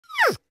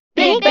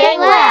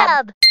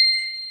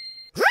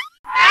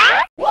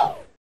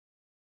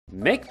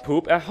make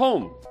poop at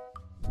home.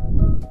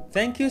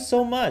 Thank you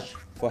so much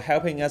for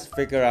helping us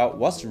figure out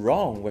what's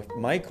wrong with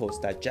Michael's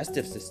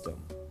digestive system.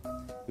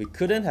 We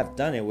couldn't have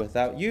done it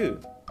without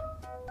you.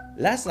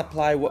 Let's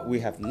apply what we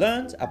have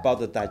learned about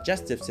the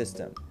digestive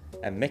system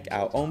and make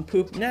our own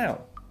poop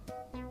now.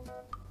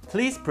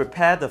 Please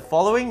prepare the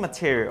following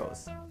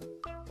materials.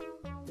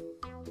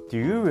 Do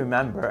you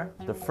remember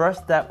the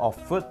first step of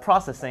food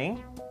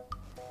processing?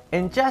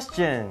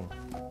 Ingestion!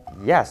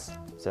 Yes,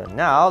 so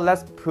now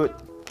let's put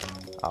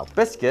our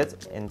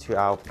biscuits into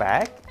our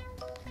bag.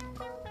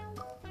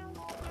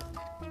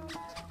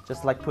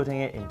 Just like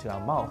putting it into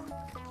our mouth.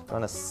 We're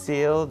gonna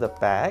seal the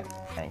bag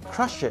and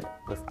crush it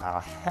with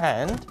our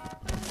hand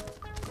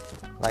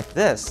like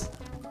this.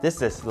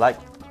 This is like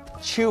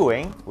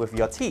chewing with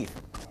your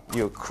teeth.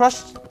 You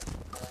crush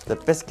the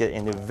biscuit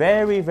into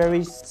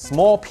very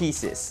small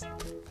pieces,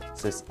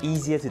 so it's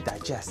easier to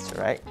digest,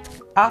 right?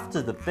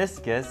 After the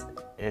biscuits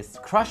is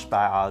crushed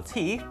by our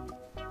teeth,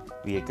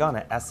 we are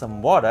gonna add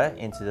some water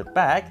into the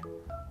bag,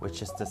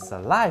 which is the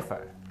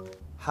saliva.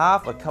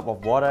 Half a cup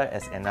of water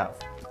is enough.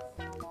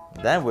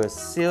 Then we'll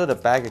seal the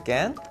bag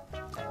again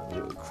and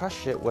we'll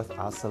crush it with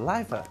our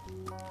saliva.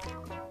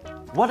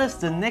 What is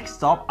the next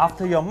stop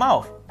after your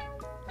mouth?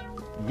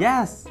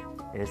 Yes,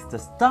 it's the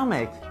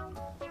stomach.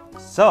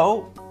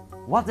 So,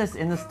 what is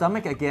in the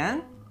stomach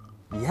again?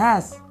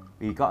 Yes,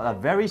 we got a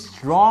very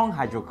strong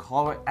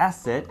hydrochloric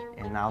acid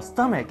in our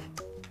stomach.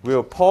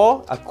 We'll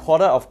pour a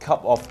quarter of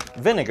cup of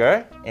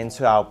vinegar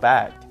into our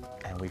bag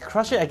and we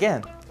crush it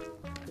again.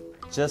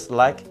 Just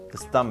like the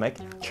stomach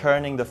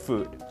churning the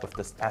food with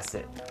this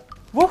acid.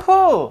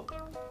 Woohoo!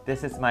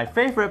 This is my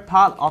favorite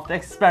part of the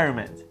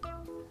experiment.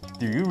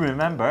 Do you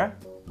remember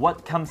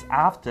what comes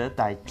after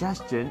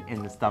digestion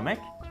in the stomach?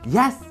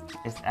 Yes,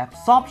 it's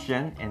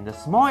absorption in the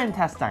small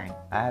intestine.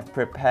 I have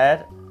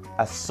prepared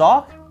a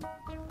sock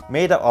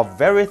made up of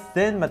very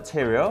thin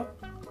material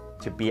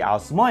to be our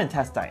small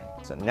intestine.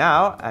 So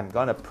now I'm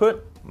gonna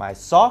put my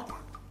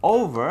sock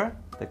over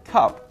the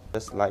cup,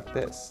 just like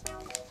this.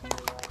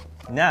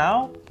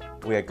 Now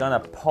we are gonna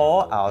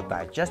pour our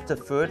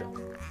digestive food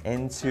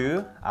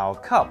into our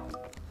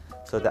cup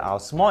so that our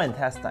small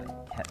intestine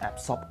can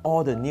absorb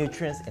all the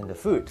nutrients in the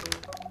food.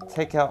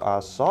 Take out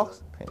our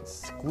socks and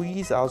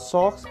squeeze our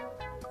socks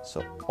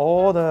so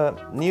all the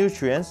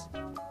nutrients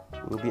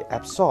will be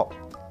absorbed.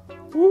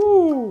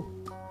 Woo!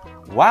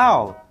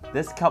 Wow!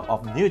 This cup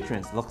of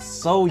nutrients looks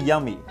so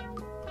yummy.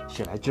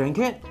 Should I drink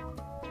it?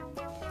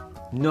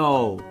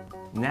 No!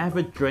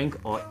 Never drink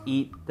or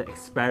eat the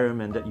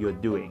experiment that you're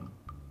doing.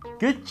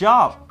 Good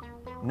job!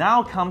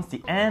 Now comes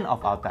the end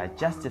of our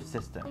digestive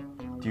system.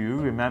 Do you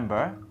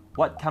remember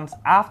what comes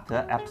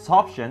after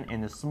absorption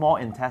in the small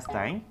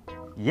intestine?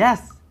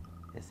 Yes,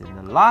 it's in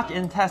the large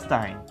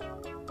intestine.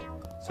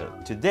 So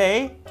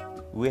today,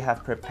 we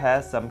have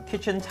prepared some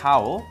kitchen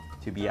towel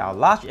to be our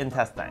large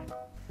intestine.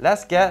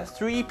 Let's get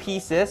 3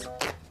 pieces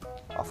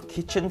of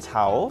kitchen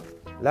towel.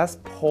 Let's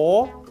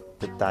pour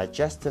the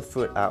digestive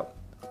food out.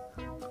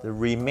 The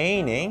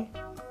remaining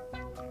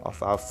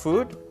of our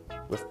food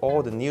with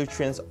all the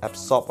nutrients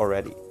absorbed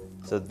already.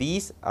 So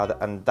these are the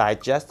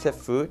undigested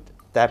food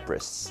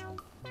debris.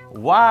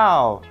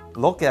 Wow!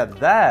 Look at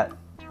that!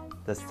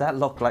 Does that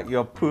look like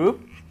your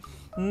poop?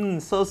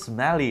 So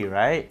smelly,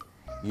 right?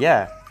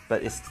 Yeah,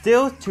 but it's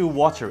still too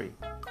watery.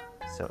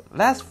 So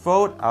let's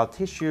fold our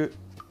tissue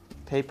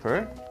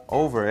paper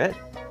over it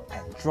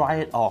and dry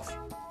it off.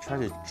 Try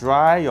to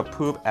dry your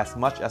poop as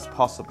much as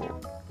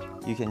possible.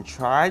 You can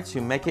try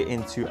to make it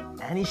into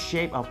any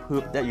shape of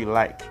poop that you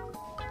like.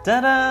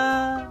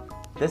 Ta-da!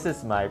 This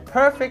is my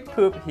perfect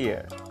poop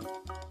here.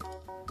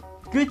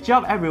 Good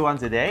job everyone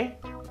today.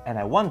 And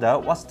I wonder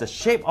what's the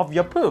shape of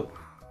your poop?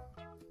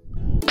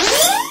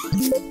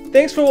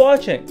 Thanks for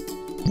watching.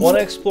 Want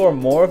to explore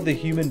more of the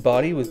human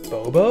body with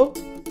Bobo?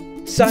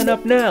 Sign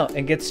up now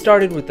and get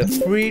started with a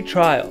free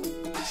trial.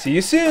 See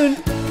you soon!